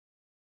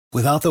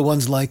Without the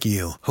ones like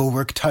you, who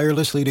work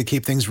tirelessly to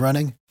keep things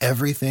running,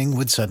 everything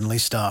would suddenly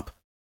stop.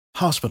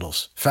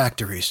 Hospitals,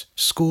 factories,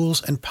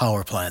 schools, and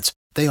power plants,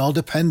 they all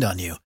depend on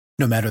you.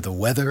 No matter the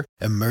weather,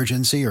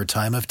 emergency, or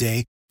time of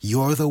day,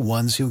 you're the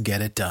ones who get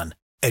it done.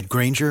 At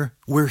Grainger,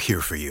 we're here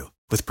for you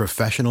with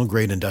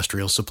professional-grade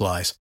industrial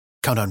supplies.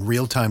 Count on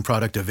real-time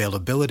product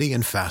availability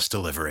and fast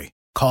delivery.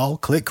 Call,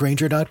 click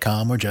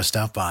Grainger.com, or just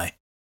stop by.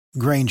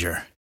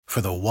 Grainger, for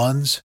the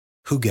ones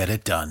who get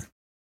it done.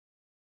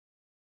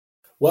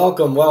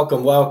 Welcome.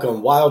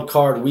 Wild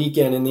card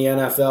weekend in the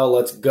NFL.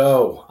 Let's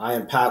go. I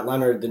am Pat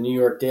Leonard, the New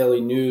York Daily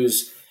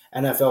News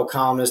NFL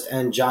columnist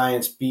and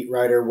Giants beat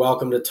writer.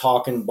 Welcome to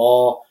Talkin'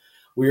 Ball.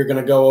 We are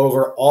going to go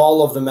over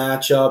all of the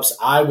matchups.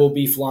 I will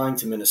be flying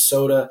to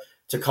Minnesota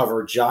to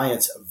cover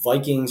Giants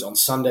Vikings on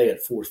Sunday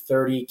at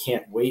 4:30.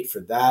 Can't wait for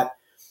that.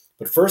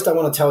 But first, I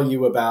want to tell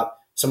you about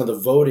some of the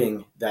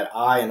voting that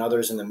I and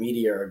others in the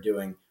media are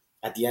doing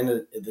at the end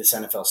of this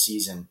NFL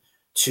season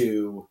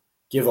to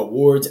give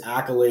awards,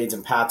 accolades,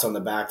 and pats on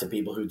the back to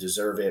people who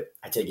deserve it.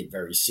 I take it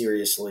very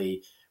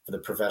seriously for the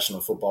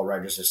Professional Football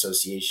Writers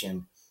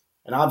Association.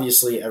 And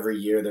obviously, every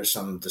year there's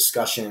some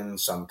discussion,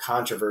 some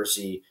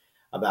controversy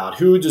about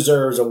who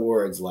deserves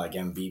awards like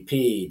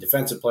MVP,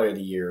 Defensive Player of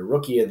the Year,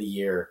 Rookie of the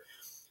Year,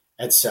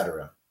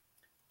 etc.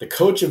 The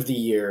Coach of the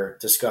Year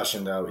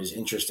discussion, though, is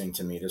interesting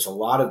to me. There's a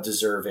lot of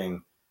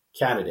deserving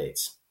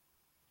candidates.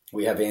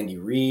 We have Andy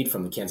Reid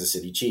from the Kansas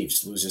City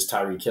Chiefs. Loses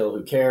Tyreek Hill,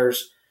 who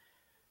cares?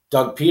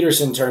 Doug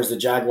Peterson turns the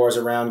Jaguars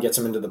around, gets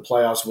them into the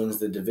playoffs, wins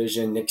the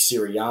division. Nick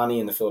Sirianni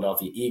and the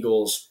Philadelphia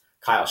Eagles.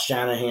 Kyle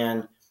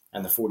Shanahan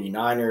and the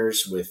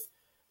 49ers with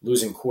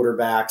losing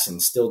quarterbacks and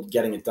still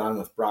getting it done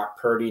with Brock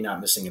Purdy,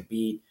 not missing a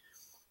beat.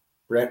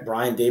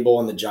 Brian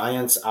Daboll and the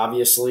Giants,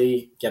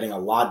 obviously, getting a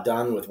lot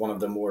done with one of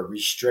the more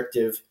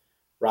restrictive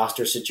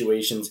roster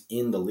situations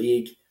in the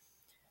league.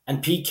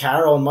 And Pete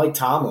Carroll and Mike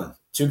Tomlin,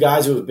 two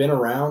guys who have been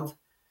around,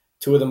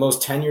 two of the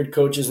most tenured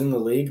coaches in the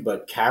league,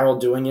 but Carroll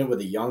doing it with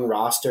a young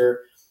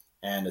roster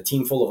and a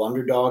team full of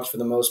underdogs for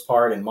the most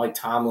part, and Mike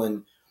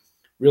Tomlin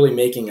really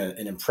making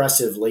an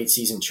impressive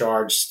late-season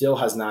charge, still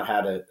has not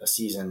had a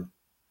season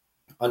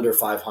under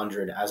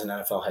 500 as an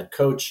NFL head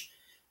coach,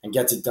 and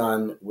gets it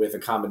done with a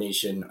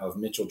combination of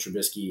Mitchell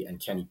Trubisky and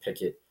Kenny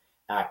Pickett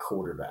at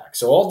quarterback.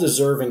 So all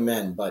deserving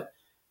men, but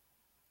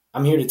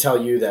I'm here to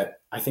tell you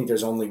that I think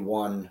there's only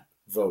one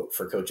vote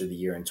for Coach of the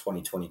Year in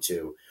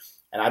 2022,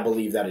 and I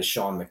believe that is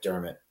Sean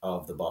McDermott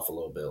of the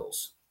Buffalo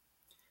Bills.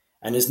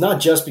 And it's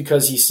not just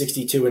because he's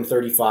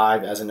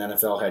 62-35 as an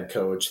NFL head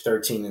coach,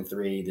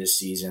 13-3 this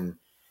season,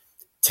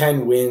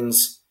 10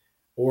 wins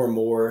or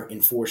more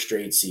in 4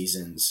 straight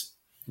seasons.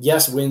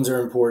 Yes, wins are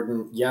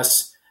important.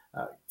 Yes,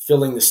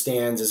 filling the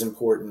stands is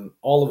important.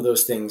 All of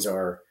those things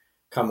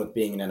come with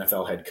being an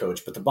NFL head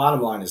coach. But the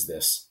bottom line is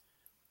this.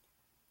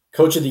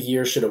 Coach of the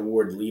Year should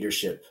award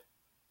leadership.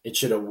 It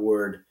should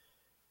award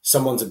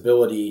someone's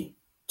ability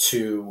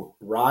to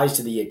rise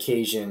to the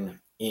occasion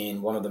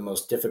in one of the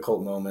most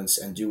difficult moments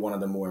and do one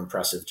of the more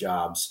impressive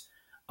jobs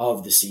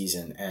of the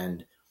season.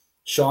 And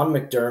Sean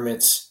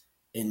McDermott's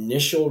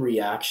initial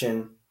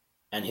reaction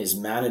and his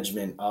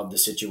management of the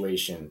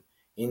situation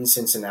in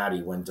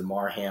Cincinnati when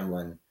Damar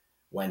Hamlin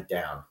went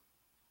down.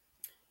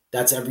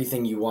 That's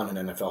everything you want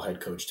an NFL head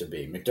coach to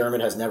be.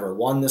 McDermott has never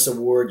won this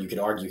award. You could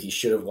argue he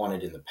should have won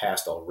it in the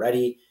past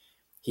already.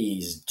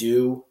 He's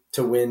due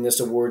to win this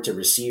award, to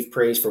receive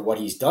praise for what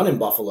he's done in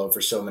Buffalo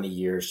for so many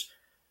years.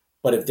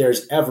 But if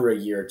there's ever a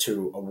year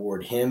to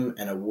award him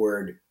and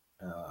award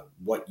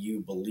what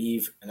you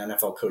believe an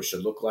NFL coach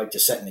should look like, to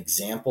set an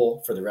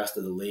example for the rest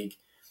of the league,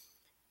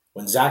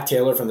 when Zach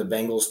Taylor from the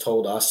Bengals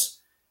told us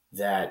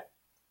that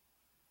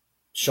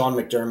Sean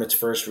McDermott's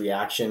first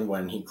reaction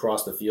when he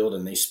crossed the field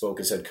and they spoke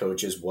as head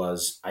coaches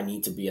was, I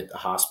need to be at the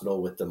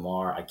hospital with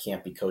Damar. I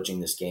can't be coaching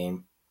this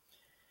game.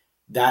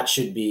 That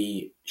should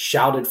be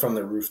shouted from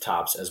the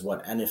rooftops as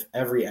what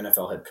every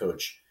NFL head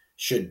coach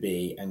should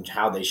be and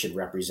how they should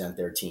represent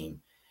their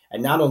team.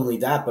 And not only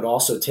that, but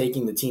also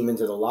taking the team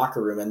into the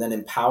locker room and then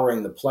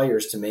empowering the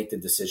players to make the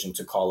decision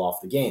to call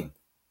off the game.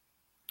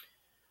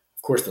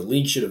 Of course, the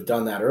league should have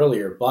done that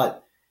earlier,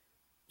 but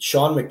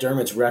Sean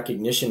McDermott's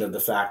recognition of the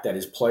fact that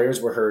his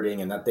players were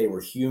hurting and that they were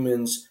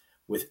humans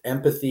with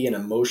empathy and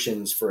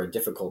emotions for a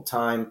difficult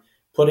time,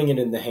 putting it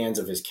in the hands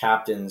of his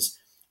captains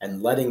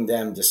and letting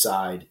them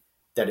decide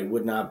that it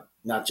would not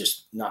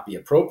just not be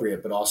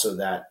appropriate, but also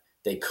that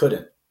they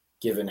couldn't,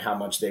 given how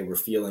much they were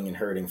feeling and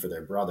hurting for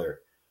their brother.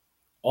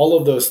 All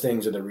of those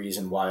things are the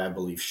reason why I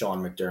believe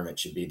Sean McDermott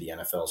should be the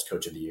NFL's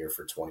Coach of the Year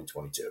for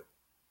 2022.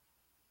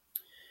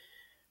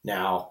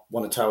 Now, I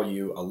want to tell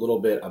you a little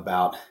bit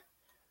about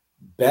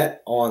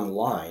Bet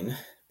Online.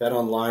 Bet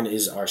Online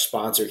is our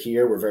sponsor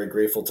here. We're very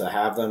grateful to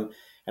have them.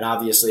 And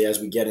obviously,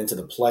 as we get into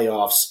the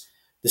playoffs,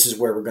 this is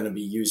where we're going to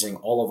be using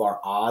all of our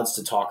odds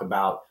to talk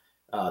about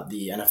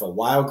the NFL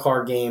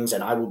wildcard games.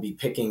 And I will be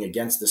picking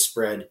against the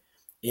spread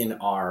in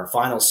our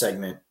final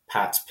segment,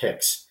 Pat's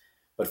Picks.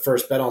 But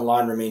first, Bet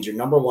Online remains your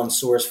number one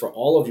source for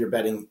all of your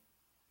betting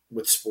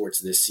with sports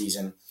this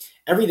season.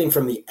 Everything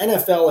from the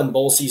NFL and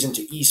bowl season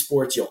to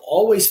esports, you'll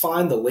always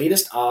find the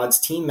latest odds,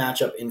 team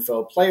matchup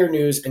info, player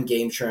news, and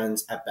game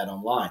trends at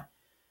BetOnline.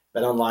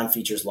 BetOnline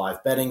features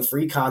live betting,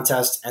 free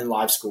contests, and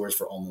live scores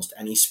for almost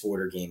any sport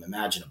or game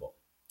imaginable.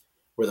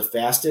 We're the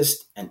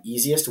fastest and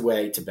easiest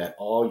way to bet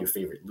all your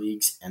favorite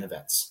leagues and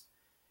events.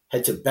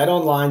 Head to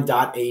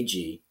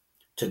betonline.ag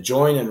to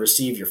join and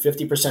receive your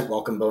 50%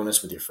 welcome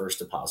bonus with your first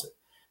deposit.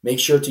 Make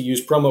sure to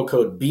use promo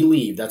code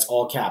BELIEVE, that's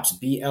all caps,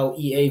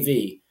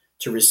 BLEAV,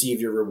 to receive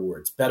your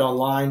rewards.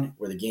 BetOnline,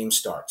 where the game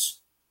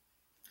starts.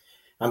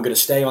 I'm going to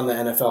stay on the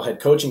NFL head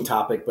coaching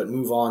topic, but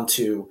move on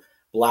to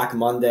Black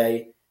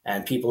Monday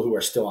and people who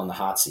are still on the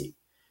hot seat.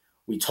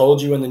 We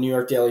told you in the New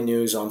York Daily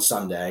News on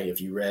Sunday,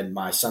 if you read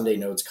my Sunday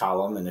Notes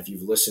column and if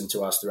you've listened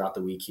to us throughout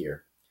the week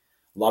here,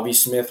 Lovie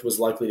Smith was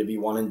likely to be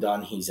one and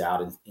done. He's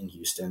out in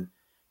Houston.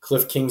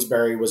 Cliff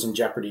Kingsbury was in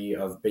jeopardy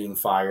of being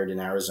fired in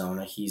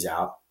Arizona. He's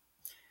out.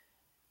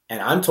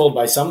 And I'm told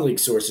by some league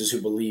sources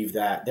who believe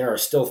that there are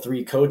still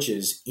 3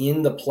 coaches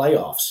in the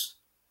playoffs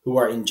who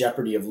are in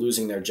jeopardy of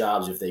losing their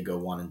jobs if they go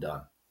one and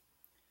done,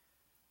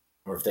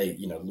 or if they,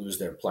 lose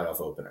their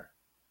playoff opener.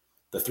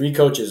 The 3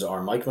 coaches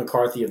are Mike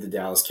McCarthy of the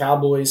Dallas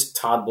Cowboys,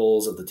 Todd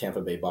Bowles of the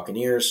Tampa Bay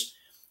Buccaneers,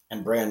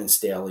 and Brandon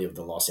Staley of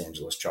the Los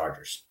Angeles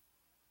Chargers.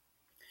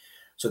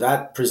 So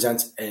that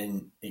presents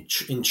an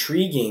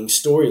intriguing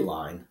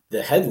storyline,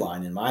 the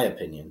headline, in my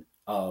opinion,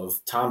 of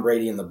Tom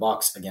Brady and the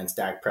Bucs against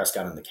Dak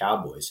Prescott and the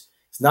Cowboys.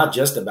 It's not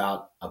just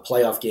about a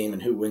playoff game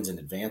and who wins and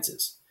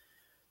advances.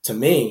 To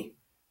me,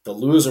 the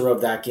loser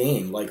of that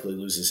game likely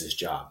loses his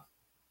job.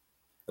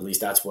 At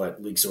least that's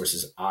what league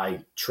sources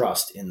I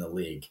trust in the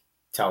league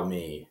tell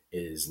me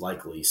is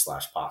likely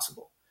 /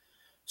 possible.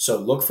 So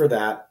look for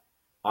that.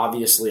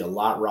 Obviously, a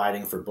lot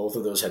riding for both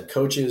of those head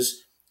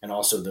coaches and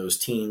also those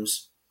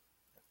teams.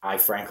 I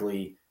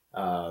frankly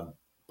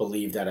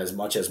believe that as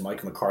much as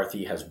Mike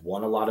McCarthy has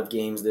won a lot of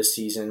games this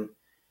season,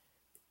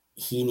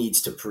 he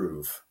needs to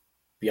prove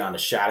beyond a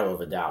shadow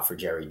of a doubt for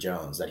Jerry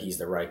Jones that he's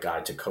the right guy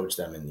to coach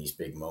them in these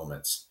big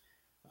moments.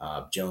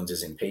 Jones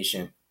is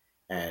impatient,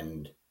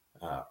 and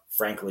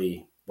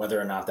frankly, whether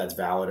or not that's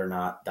valid or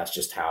not, that's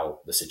just how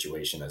the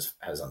situation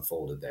has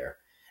unfolded there.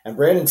 And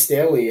Brandon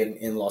Staley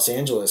in Los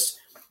Angeles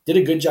did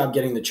a good job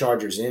getting the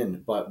Chargers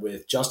in, but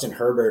with Justin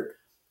Herbert,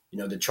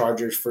 the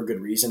Chargers, for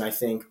good reason, I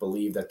think,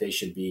 believe that they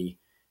should be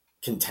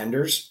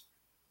contenders.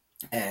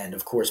 And,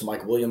 of course,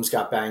 Mike Williams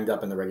got banged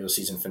up in the regular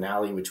season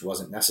finale, which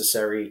wasn't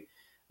necessary.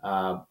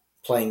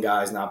 Playing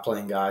guys, not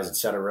playing guys,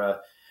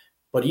 etc.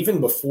 But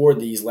even before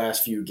these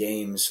last few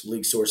games,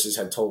 league sources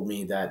had told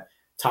me that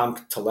Tom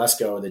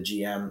Telesco, the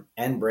GM,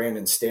 and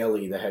Brandon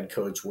Staley, the head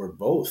coach, were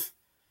both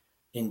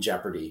in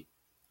jeopardy.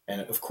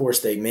 And, of course,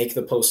 they make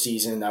the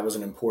postseason. That was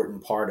an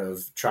important part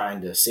of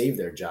trying to save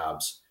their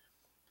jobs.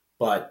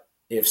 But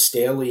if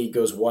Staley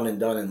goes one and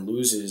done and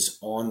loses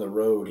on the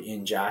road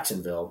in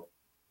Jacksonville,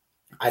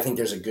 I think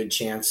there's a good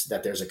chance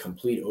that there's a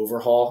complete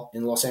overhaul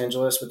in Los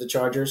Angeles with the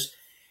Chargers.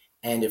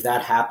 And if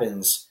that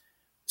happens,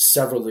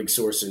 several league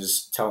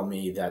sources tell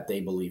me that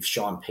they believe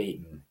Sean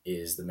Payton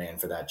is the man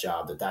for that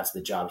job, that's the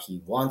job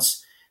he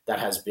wants. That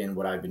has been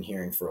what I've been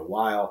hearing for a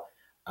while.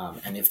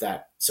 And if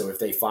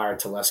they fire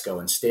Telesco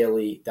and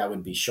Staley, that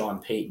would be Sean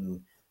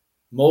Payton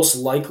most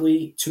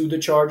likely to the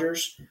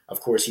Chargers.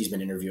 Of course, he's been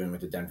interviewing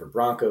with the Denver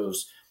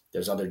Broncos.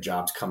 There's other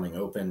jobs coming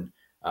open.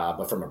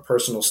 But from a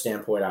personal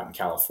standpoint out in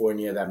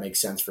California, that makes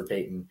sense for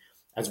Payton,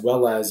 as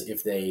well as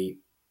if they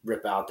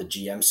rip out the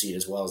GM seat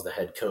as well as the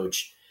head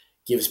coach,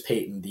 gives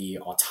Payton the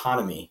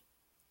autonomy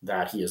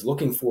that he is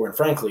looking for and,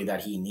 frankly,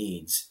 that he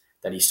needs,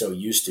 that he's so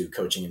used to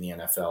coaching in the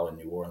NFL in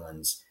New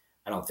Orleans.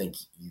 I don't think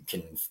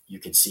you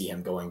can see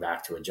him going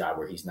back to a job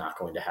where he's not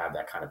going to have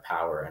that kind of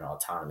power and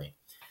autonomy.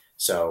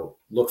 So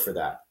look for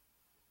that.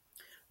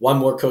 One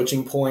more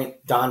coaching point,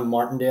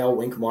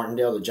 Wink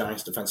Martindale, the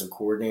Giants defensive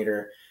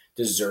coordinator,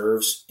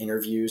 deserves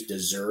interviews,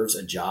 deserves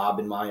a job,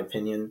 in my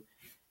opinion.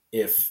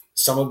 If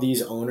some of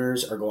these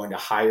owners are going to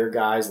hire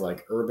guys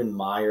like Urban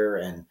Meyer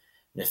and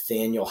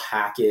Nathaniel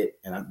Hackett,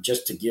 and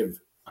just to give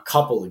a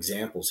couple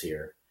examples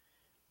here,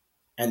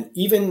 and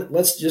even,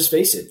 let's just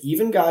face it,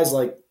 even guys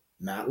like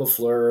Matt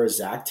LaFleur,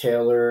 Zach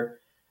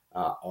Taylor,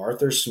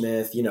 Arthur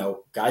Smith,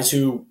 guys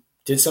who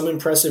did some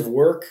impressive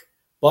work,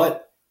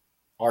 but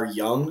are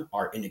young,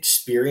 are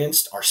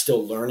inexperienced, are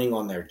still learning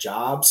on their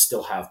jobs,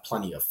 still have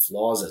plenty of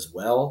flaws as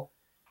well.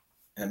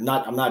 And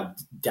I'm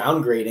not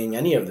downgrading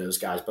any of those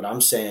guys, but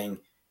I'm saying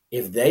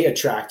if they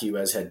attract you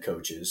as head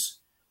coaches,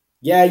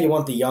 yeah, you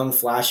want the young,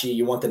 flashy,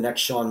 you want the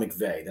next Sean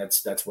McVay.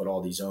 That's what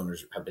all these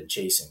owners have been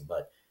chasing.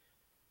 But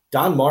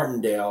Don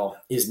Martindale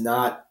is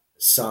not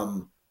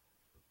some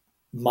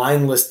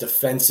mindless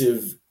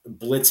defensive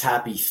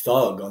blitz-happy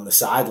thug on the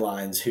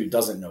sidelines who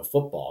doesn't know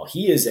football.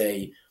 He is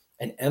an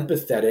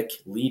empathetic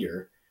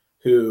leader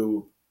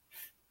who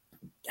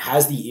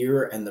has the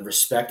ear and the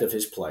respect of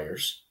his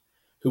players,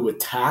 who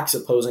attacks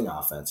opposing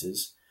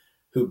offenses,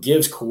 who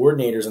gives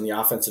coordinators on the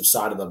offensive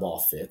side of the ball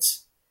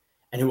fits,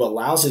 and who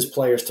allows his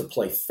players to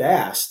play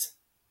fast,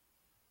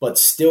 but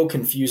still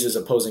confuses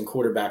opposing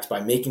quarterbacks by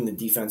making the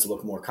defense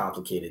look more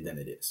complicated than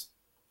it is.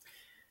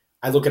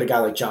 I look at a guy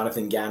like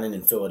Jonathan Gannon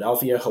in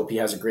Philadelphia, hope he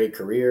has a great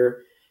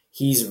career.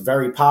 He's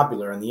very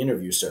popular on the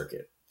interview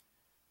circuit.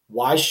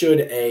 Why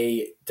should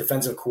a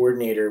defensive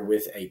coordinator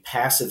with a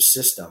passive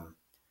system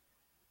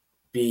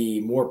be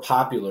more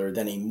popular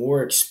than a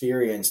more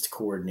experienced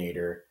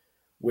coordinator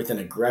with an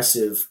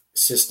aggressive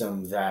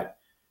system that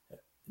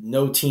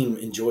no team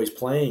enjoys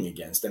playing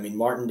against? I mean,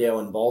 Martindale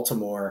in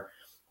Baltimore,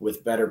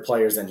 with better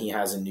players than he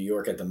has in New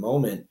York at the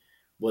moment,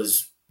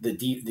 was the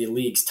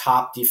league's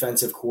top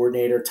defensive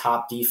coordinator,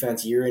 top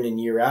defense year in and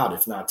year out,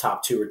 if not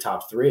top 2 or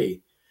top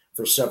 3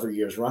 for several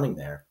years running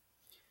there.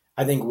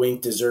 I think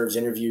Wink deserves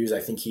interviews. I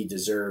think he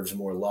deserves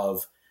more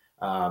love.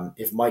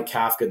 If Mike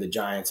Kafka, the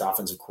Giants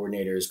offensive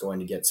coordinator, is going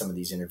to get some of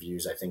these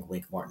interviews, I think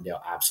Wink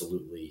Martindale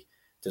absolutely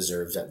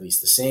deserves at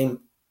least the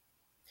same.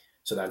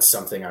 So that's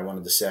something I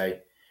wanted to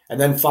say. And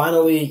then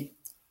finally,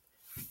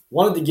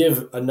 wanted to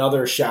give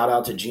another shout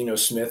out to Geno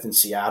Smith in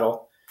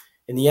Seattle.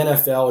 In the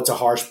NFL, it's a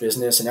harsh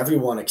business, and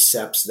everyone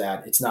accepts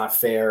that it's not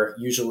fair.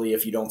 Usually,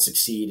 if you don't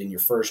succeed in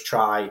your first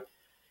try,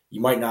 you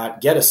might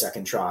not get a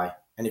second try.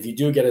 And if you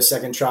do get a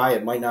second try,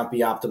 it might not be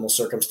optimal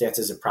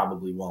circumstances. It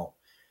probably won't.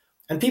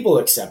 And people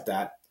accept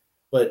that.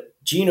 But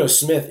Geno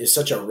Smith is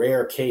such a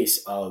rare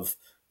case of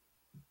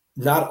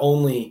not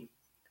only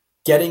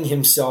getting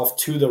himself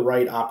to the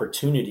right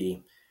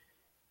opportunity,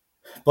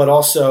 but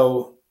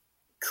also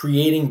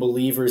creating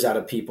believers out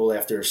of people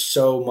after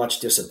so much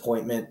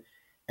disappointment,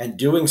 and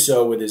doing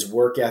so with his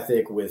work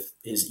ethic, with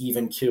his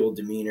even-keeled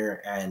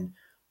demeanor, and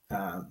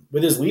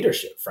with his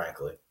leadership,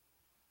 frankly.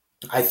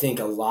 I think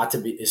a lot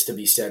is to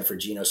be said for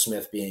Geno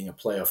Smith being a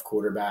playoff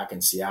quarterback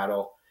in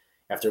Seattle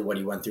after what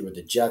he went through with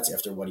the Jets,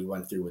 after what he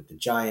went through with the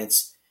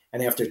Giants,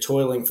 and after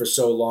toiling for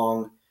so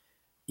long,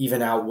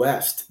 even out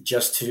west,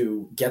 just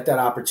to get that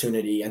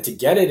opportunity and to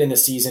get it in a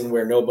season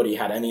where nobody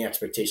had any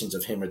expectations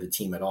of him or the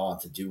team at all,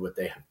 and to do what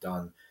they have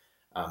done.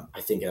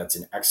 I think that's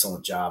an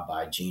excellent job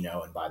by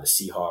Geno and by the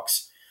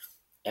Seahawks.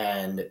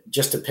 And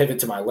just to pivot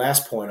to my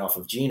last point off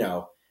of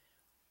Geno,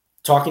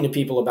 talking to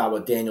people about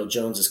what Daniel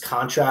Jones's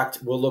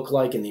contract will look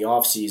like in the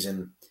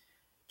offseason,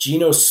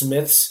 Geno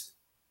Smith's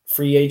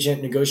free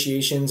agent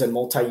negotiations and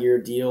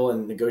multi-year deal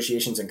and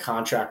negotiations and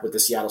contract with the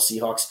Seattle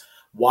Seahawks,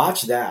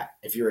 watch that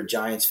if you're a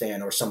Giants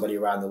fan or somebody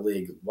around the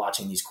league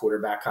watching these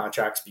quarterback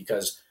contracts,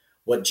 because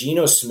what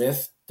Geno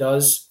Smith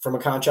does from a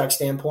contract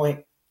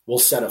standpoint will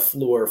set a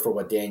floor for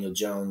what Daniel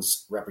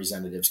Jones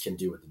representatives can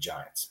do with the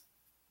Giants.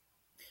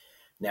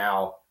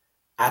 Now,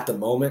 at the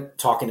moment,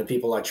 talking to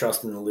people I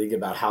trust in the league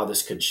about how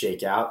this could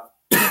shake out,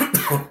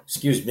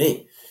 excuse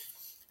me,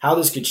 how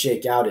this could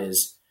shake out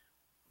is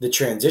the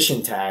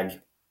transition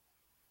tag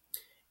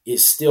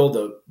is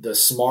still the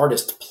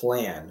smartest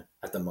plan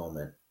at the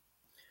moment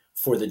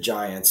for the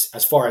Giants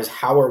as far as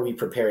how are we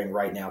preparing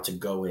right now to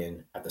go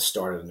in at the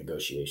start of the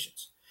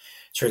negotiations.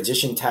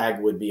 Transition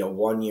tag would be a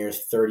 1-year,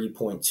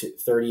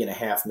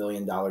 $30.5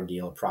 million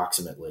deal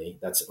approximately.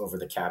 That's over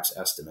the cap's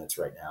estimates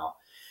right now.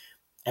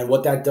 And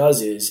what that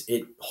does is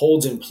it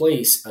holds in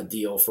place a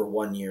deal for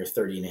 1 year,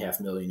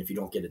 $30.5 million if you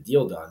don't get a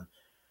deal done.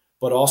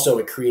 But also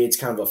it creates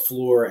kind of a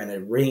floor and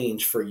a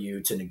range for you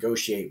to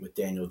negotiate with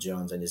Daniel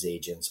Jones and his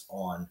agents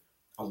on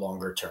a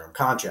longer term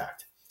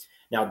contract.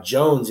 Now,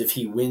 Jones, if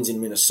he wins in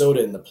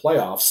Minnesota in the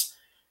playoffs,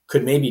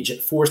 could maybe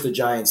force the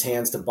Giants'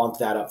 hands to bump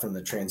that up from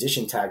the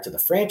transition tag to the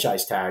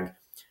franchise tag,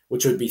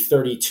 which would be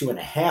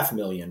 $32.5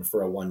 million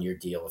for a 1-year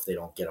deal if they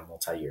don't get a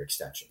multi-year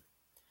extension.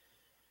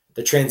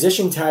 The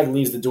transition tag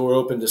leaves the door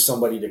open to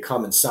somebody to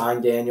come and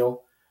sign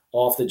Daniel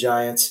off the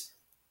Giants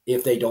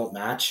if they don't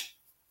match.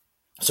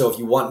 So if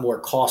you want more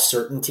cost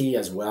certainty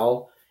as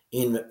well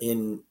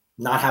in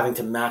not having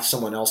to match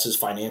someone else's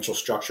financial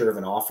structure of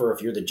an offer,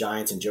 if you're the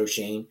Giants and Joe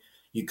Shane,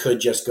 you could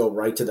just go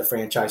right to the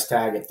franchise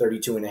tag at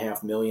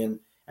 $32.5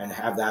 million and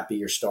have that be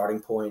your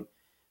starting point.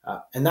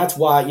 And that's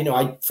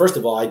why, first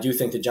of all, I do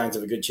think the Giants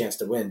have a good chance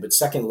to win. But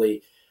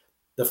secondly,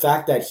 the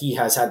fact that he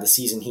has had the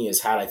season he has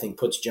had, I think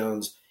puts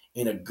Jones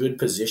in a good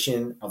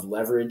position of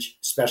leverage,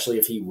 especially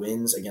if he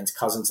wins against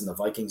Cousins and the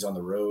Vikings on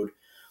the road.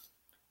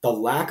 The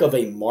lack of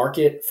a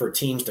market for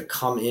teams to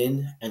come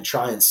in and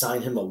try and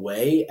sign him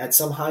away at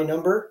some high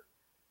number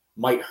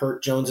might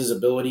hurt Jones's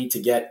ability to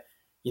get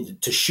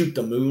to shoot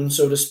the moon,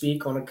 so to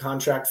speak, on a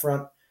contract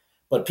front.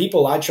 But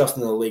people I trust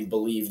in the league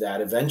believe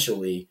that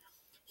eventually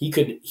he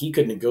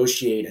could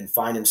negotiate and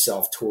find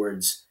himself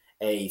towards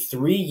a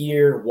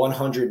 3-year,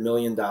 $100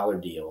 million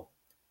deal.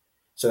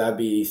 So that'd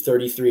be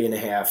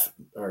 33.5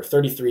 or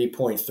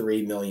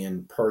 33.3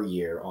 million per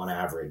year on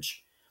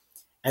average,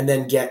 and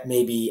then get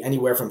maybe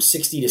anywhere from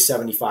 60 to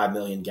 75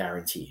 million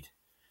guaranteed.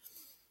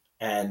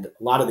 And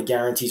a lot of the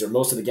guarantees, or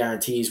most of the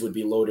guarantees, would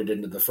be loaded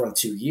into the front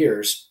 2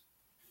 years.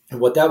 And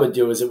what that would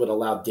do is it would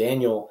allow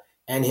Daniel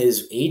and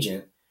his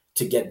agent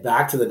to get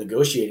back to the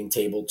negotiating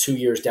table 2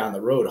 years down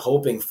the road,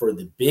 hoping for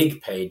the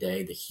big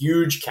payday, the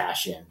huge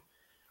cash in,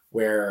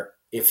 where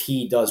if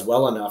he does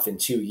well enough in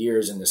 2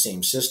 years in the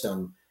same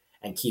system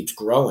and keeps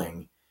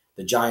growing,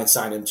 the Giants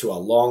sign him to a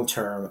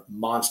long-term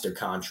monster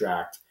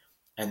contract,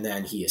 and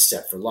then he is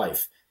set for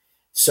life.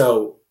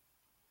 So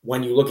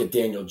when you look at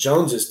Daniel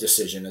Jones's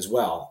decision as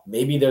well,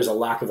 maybe there's a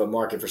lack of a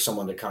market for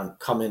someone to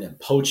come in and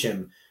poach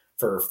him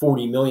for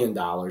 $40 million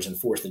and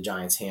force the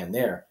Giants' hand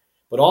there.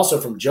 But also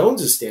from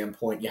Jones's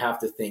standpoint, you have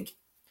to think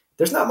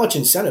there's not much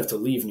incentive to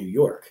leave New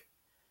York,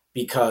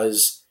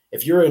 because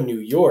if you're in New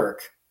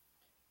York,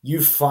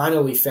 you've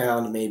finally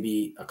found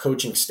maybe a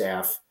coaching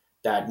staff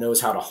that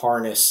knows how to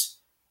harness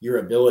your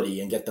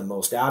ability and get the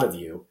most out of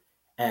you.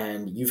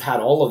 And you've had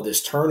all of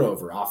this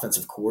turnover,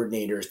 offensive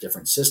coordinators,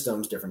 different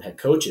systems, different head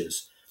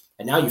coaches.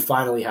 And now you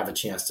finally have a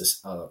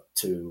chance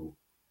to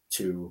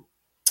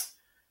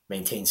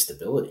maintain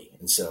stability.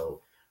 And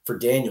so for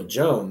Daniel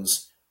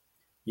Jones,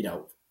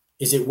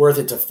 is it worth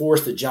it to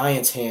force the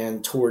Giants'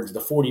 hand towards the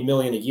 $40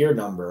 million a year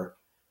number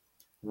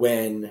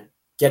when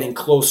getting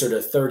closer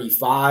to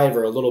 35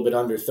 or a little bit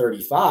under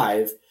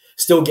 35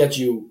 still gets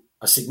you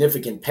a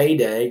significant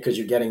payday, because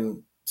you're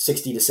getting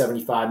 60 to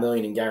 75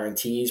 million in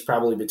guarantees,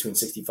 probably between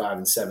 65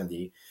 and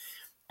 70.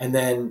 And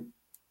then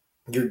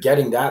you're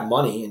getting that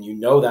money, and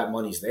that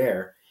money's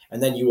there.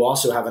 And then you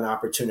also have an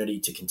opportunity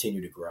to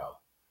continue to grow.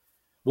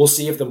 We'll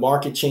see if the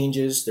market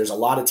changes. There's a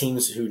lot of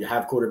teams who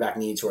have quarterback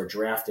needs who are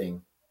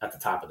drafting at the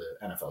top of the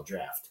NFL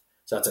draft.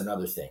 So that's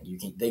another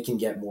thing. They can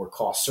get more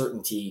cost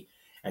certainty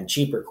and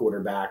cheaper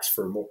quarterbacks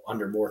for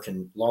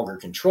longer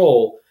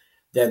control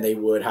than they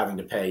would having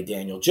to pay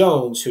Daniel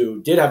Jones,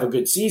 who did have a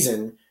good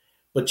season,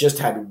 but just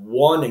had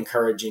one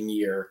encouraging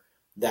year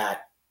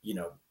that,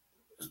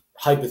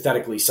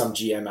 hypothetically some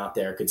GM out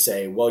there could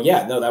say, well,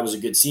 yeah, no, that was a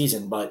good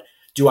season, but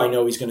do I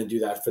know he's going to do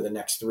that for the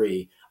next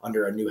 3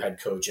 under a new head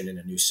coach and in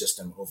a new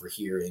system over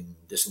here in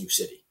this new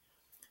city?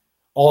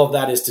 All of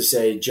that is to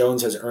say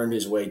Jones has earned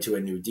his way to a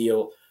new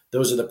deal.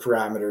 Those are the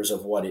parameters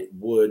of what it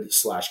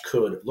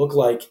would/could look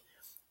like.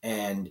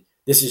 And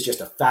this is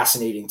just a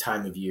fascinating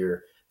time of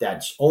year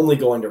that's only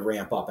going to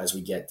ramp up as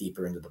we get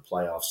deeper into the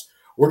playoffs.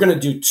 We're going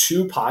to do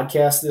 2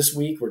 podcasts this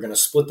week. We're going to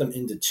split them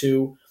into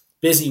 2.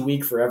 Busy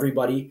week for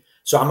everybody.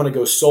 So I'm going to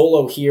go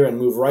solo here and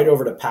move right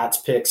over to Pat's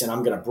picks, and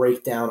I'm going to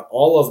break down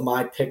all of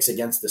my picks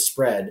against the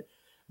spread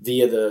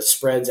via the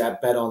spreads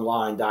at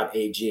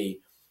betonline.ag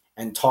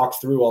and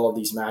talk through all of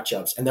these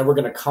matchups. And then we're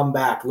going to come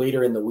back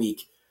later in the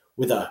week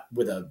with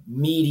a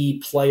meaty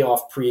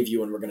playoff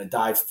preview, and we're going to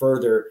dive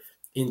further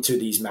into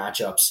these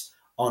matchups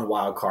on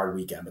Wild Card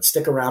Weekend. But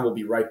stick around. We'll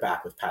be right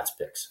back with Pat's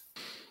picks.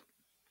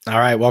 All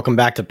right, welcome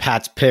back to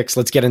Pat's Picks.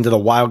 Let's get into the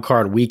Wild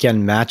Card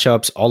Weekend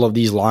matchups. All of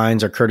these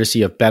lines are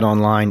courtesy of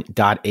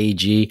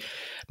betonline.ag.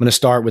 I'm going to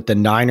start with the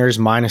Niners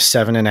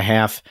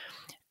 -7.5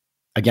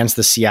 against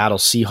the Seattle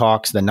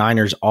Seahawks. The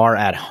Niners are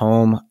at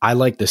home. I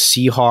like the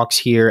Seahawks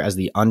here as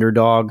the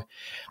underdog.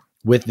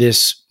 With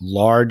this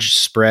large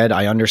spread,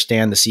 I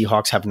understand the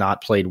Seahawks have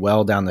not played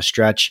well down the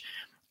stretch,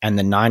 and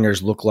the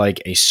Niners look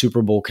like a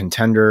Super Bowl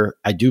contender.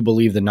 I do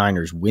believe the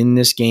Niners win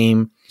this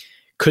game.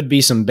 Could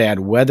be some bad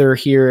weather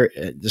here.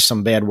 There's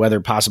some bad weather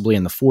possibly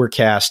in the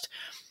forecast.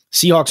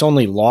 Seahawks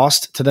only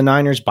lost to the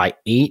Niners by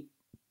 8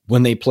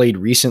 when they played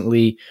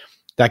recently.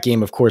 That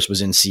game, of course,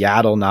 was in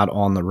Seattle, not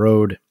on the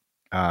road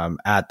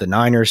at the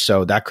Niners,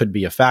 so that could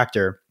be a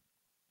factor.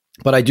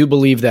 But I do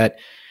believe that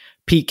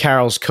Pete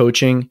Carroll's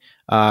coaching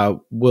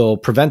will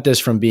prevent this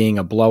from being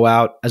a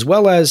blowout, as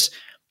well as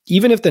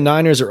even if the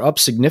Niners are up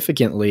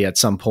significantly at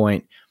some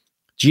point,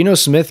 Geno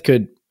Smith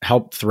could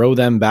help throw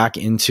them back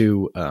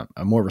into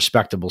a more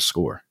respectable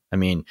score. I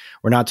mean,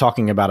 we're not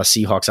talking about a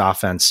Seahawks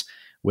offense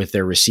with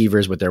their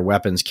receivers, with their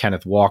weapons,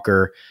 Kenneth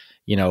Walker,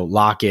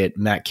 Lockett,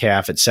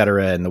 Metcalf, et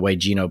cetera, and the way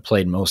Geno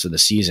played most of the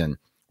season.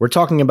 We're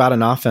talking about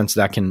an offense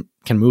that can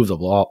move the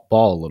ball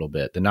a little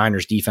bit. The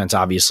Niners defense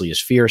obviously is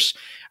fierce.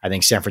 I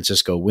think San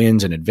Francisco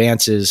wins and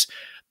advances,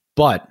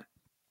 but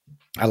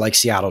I like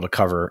Seattle to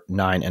cover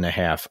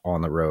 9.5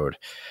 on the road.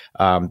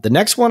 The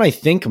next one I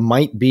think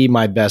might be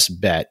my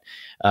best bet.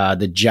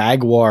 The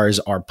Jaguars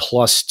are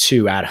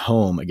 +2 at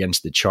home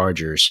against the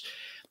Chargers.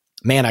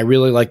 Man, I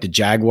really like the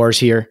Jaguars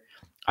here.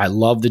 I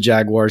love the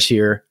Jaguars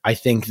here. I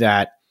think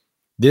that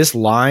this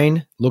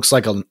line looks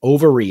like an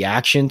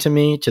overreaction to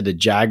me to the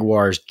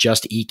Jaguars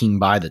just eking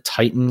by the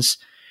Titans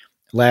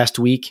last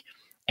week.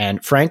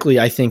 And frankly,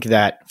 I think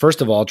that, first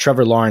of all,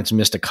 Trevor Lawrence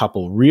missed a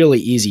couple really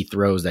easy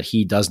throws that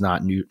he does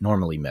not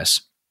normally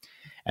miss,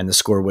 and the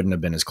score wouldn't have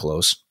been as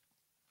close.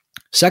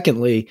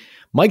 Secondly,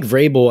 Mike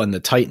Vrabel and the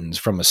Titans,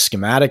 from a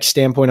schematic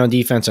standpoint on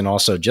defense and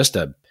also just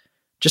a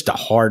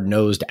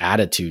hard-nosed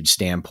attitude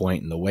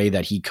standpoint in the way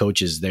that he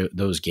coaches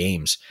those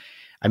games.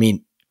 I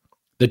mean,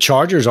 the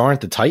Chargers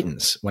aren't the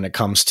Titans when it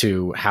comes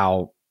to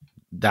how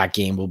that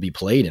game will be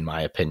played, in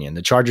my opinion.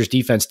 The Chargers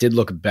defense did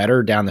look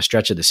better down the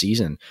stretch of the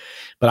season,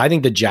 but I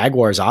think the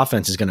Jaguars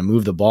offense is going to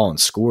move the ball and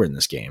score in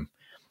this game.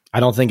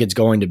 I don't think it's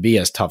going to be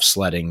as tough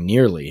sledding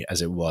nearly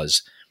as it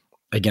was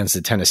against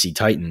the Tennessee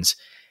Titans.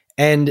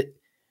 And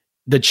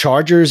the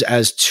Chargers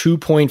as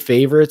 2-point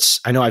favorites,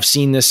 I know I've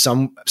seen this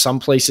some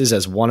places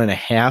as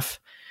 1.5.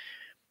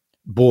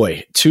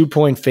 Boy,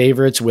 2-point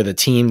favorites with a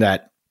team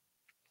that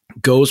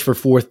goes for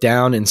fourth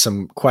down in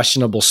some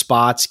questionable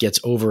spots, gets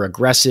over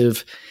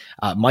aggressive.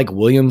 Mike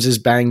Williams is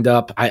banged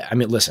up. I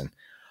mean, listen,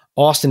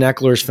 Austin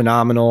Eckler's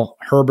phenomenal.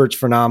 Herbert's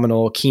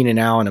phenomenal. Keenan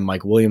Allen and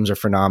Mike Williams are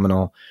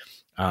phenomenal.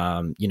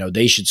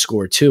 They should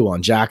score too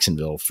on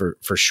Jacksonville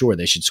for sure.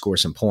 They should score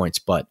some points,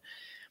 but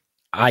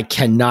I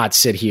cannot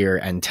sit here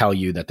and tell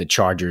you that the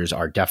Chargers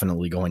are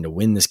definitely going to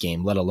win this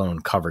game, let alone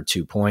cover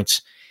 2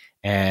 points.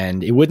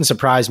 And it wouldn't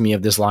surprise me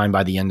if this line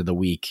by the end of the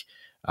week,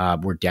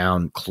 we're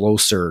down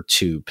closer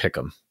to pick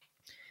 'em.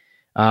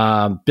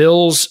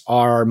 Bills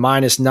are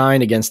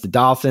 -9 against the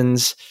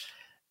Dolphins.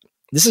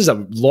 This is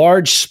a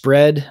large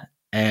spread.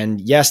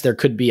 And yes, there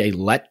could be a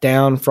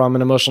letdown from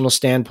an emotional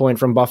standpoint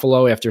from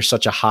Buffalo after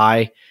such a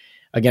high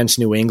against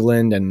New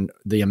England and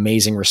the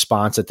amazing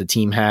response that the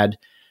team had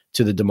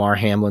to the Damar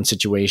Hamlin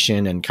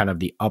situation and kind of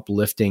the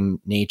uplifting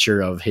nature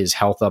of his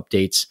health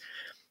updates.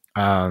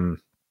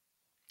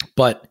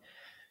 But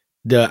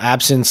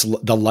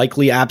the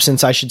likely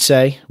absence, I should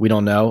say, we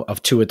don't know,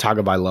 of Tua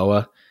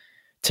Tagovailoa,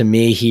 to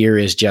me here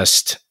is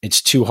just,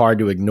 it's too hard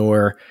to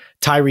ignore.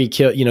 Tyreek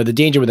Hill, the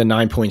danger with a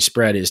 9-point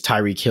spread is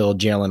Tyreek Hill,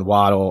 Jalen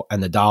Waddle,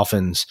 and the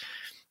Dolphins,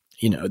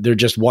 they're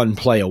just one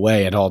play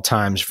away at all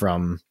times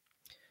from,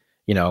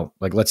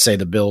 let's say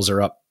the Bills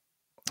are up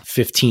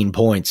 15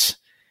 points.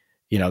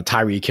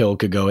 Tyreek Hill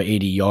could go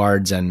 80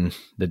 yards and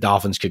the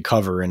Dolphins could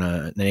cover in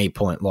an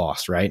 8-point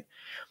loss, right?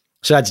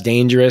 So that's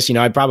dangerous.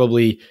 I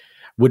probably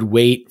would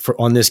wait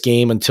on this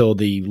game until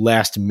the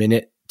last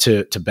minute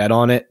to bet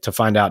on it, to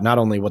find out not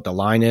only what the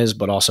line is,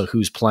 but also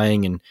who's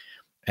playing and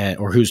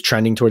or who's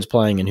trending towards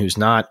playing and who's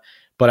not.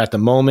 But at the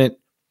moment,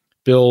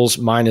 Bills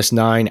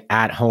 -9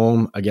 at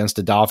home against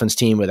the Dolphins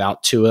team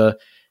without Tua,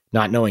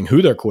 not knowing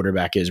who their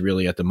quarterback is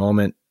really at the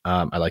moment.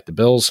 I like the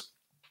Bills.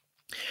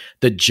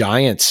 The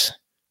Giants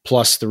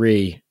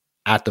 +3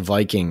 at the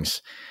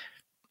Vikings.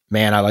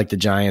 Man, I like the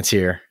Giants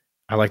here.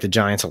 I like the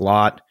Giants a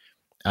lot.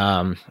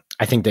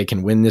 I think they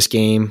can win this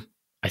game.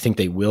 I think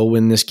they will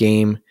win this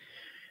game.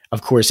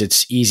 Of course,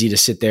 it's easy to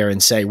sit there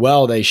and say,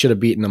 well, they should have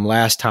beaten them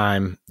last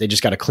time. They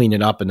just got to clean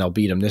it up and they'll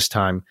beat them this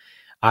time.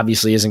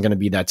 Obviously, isn't going to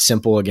be that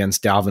simple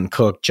against Dalvin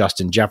Cook,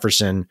 Justin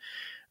Jefferson.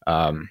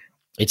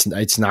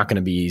 It's not going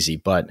to be easy,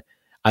 but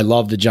I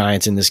love the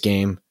Giants in this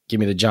game.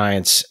 Give me the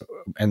Giants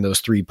and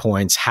those 3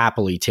 points.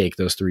 Happily take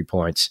those 3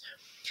 points.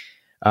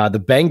 The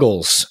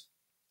Bengals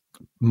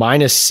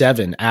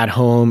 -7 at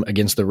home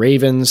against the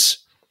Ravens.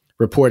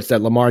 Reports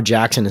that Lamar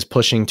Jackson is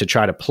pushing to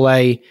try to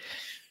play.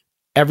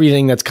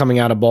 Everything that's coming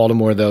out of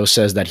Baltimore, though,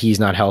 says that he's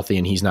not healthy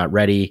and he's not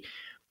ready.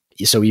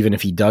 So even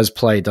if he does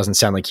play, it doesn't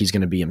sound like he's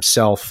going to be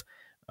himself.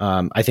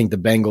 I think the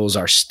Bengals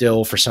are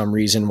still, for some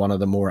reason, one of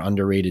the more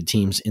underrated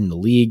teams in the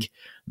league,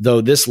 though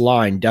this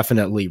line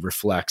definitely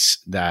reflects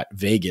that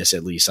Vegas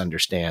at least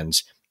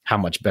understands how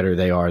much better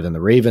they are than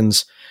the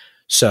Ravens.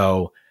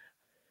 So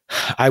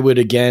I would,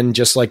 again,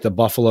 just like the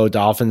Buffalo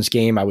Dolphins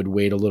game, I would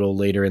wait a little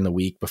later in the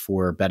week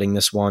before betting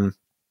this one.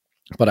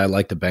 But I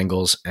like the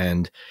Bengals.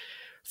 And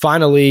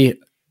finally,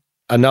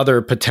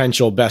 another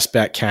potential best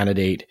bet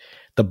candidate,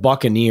 the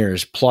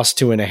Buccaneers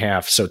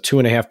 +2.5, so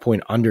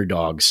 2.5-point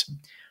underdogs,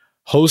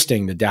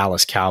 hosting the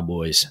Dallas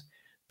Cowboys.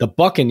 The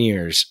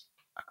Buccaneers,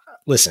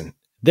 listen,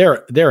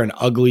 they're an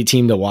ugly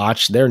team to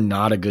watch. They're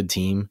not a good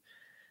team,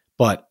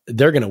 but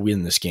they're going to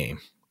win this game.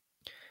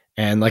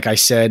 And like I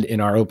said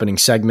in our opening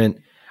segment,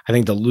 I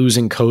think the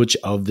losing coach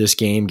of this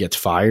game gets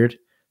fired.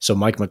 So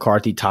Mike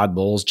McCarthy, Todd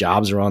Bowles'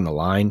 jobs are on the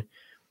line.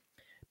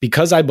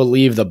 Because I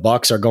believe the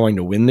Bucs are going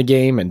to win the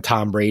game and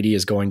Tom Brady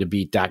is going to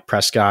beat Dak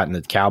Prescott and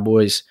the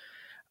Cowboys,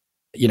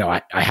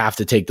 I have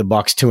to take the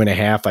Bucs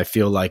 2.5. I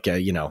feel like,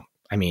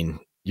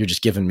 you're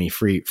just giving me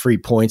free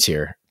points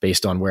here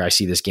based on where I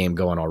see this game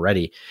going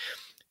already.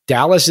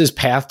 Dallas's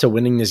path to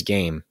winning this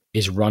game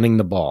is running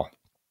the ball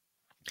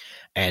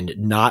and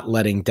not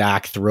letting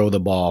Dak throw the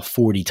ball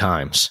 40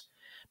 times,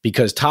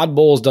 because Todd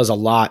Bowles does a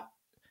lot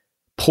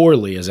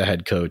poorly as a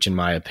head coach, in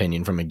my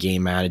opinion, from a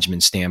game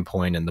management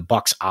standpoint. And the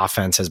Bucs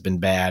offense has been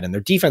bad and their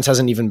defense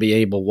hasn't even been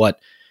able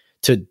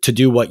to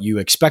do what you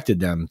expected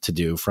them to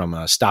do from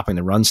a stopping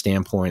the run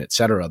standpoint, et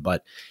cetera.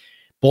 But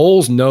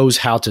Bowles knows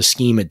how to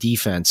scheme a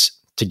defense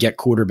to get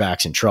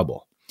quarterbacks in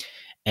trouble.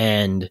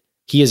 And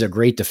he is a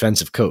great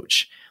defensive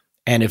coach.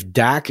 And if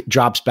Dak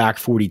drops back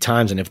 40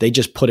 times and if they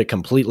just put it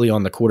completely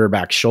on the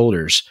quarterback's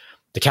shoulders,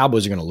 the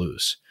Cowboys are going to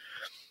lose.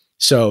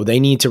 So they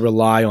need to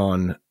rely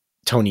on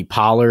Tony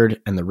Pollard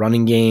and the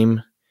running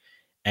game,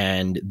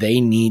 and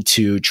they need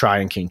to try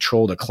and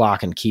control the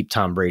clock and keep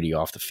Tom Brady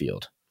off the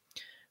field.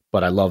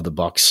 But I love the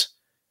Bucs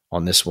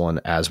on this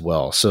one as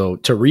well. So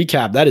to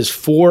recap, that is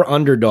 4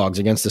 underdogs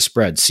against the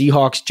spread: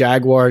 Seahawks,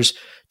 Jaguars,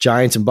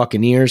 Giants, and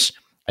Buccaneers.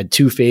 I had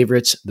 2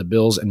 favorites, the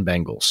Bills and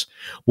Bengals.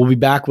 We'll be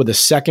back with a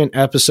second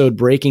episode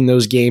breaking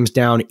those games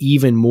down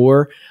even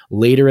more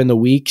later in the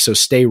week. So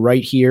stay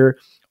right here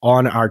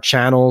on our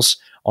channels,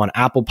 on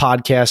Apple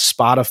Podcasts,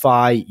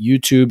 Spotify,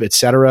 YouTube,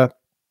 etc.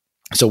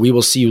 So we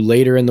will see you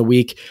later in the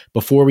week.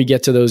 Before we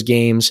get to those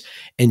games,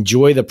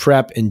 enjoy the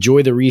prep,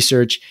 enjoy the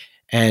research,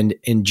 and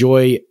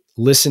enjoy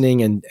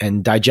listening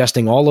and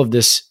digesting all of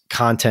this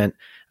content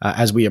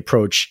as we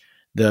approach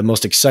the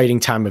most exciting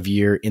time of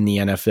year in the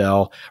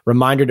NFL.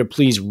 Reminder to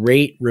please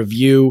rate,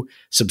 review,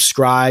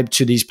 subscribe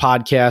to these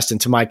podcasts and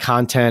to my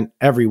content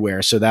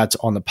everywhere. So that's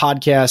on the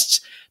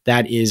podcasts,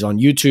 that is on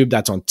YouTube,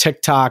 that's on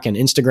TikTok and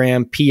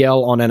Instagram,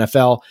 PL on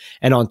NFL,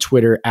 and on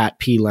Twitter at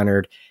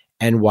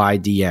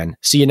PLeonardNYDN.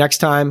 See you next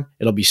time.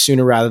 It'll be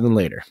sooner rather than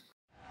later.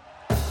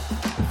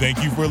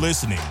 Thank you for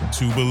listening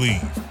to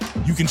Believe.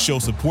 You can show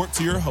support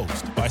to your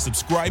host by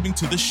subscribing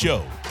to the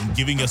show and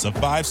giving us a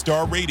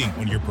 5-star rating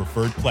on your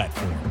preferred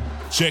platform.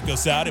 Check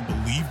us out at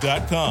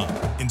Believe.com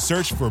and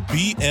search for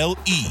BLEAV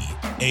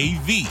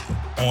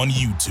on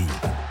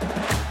YouTube.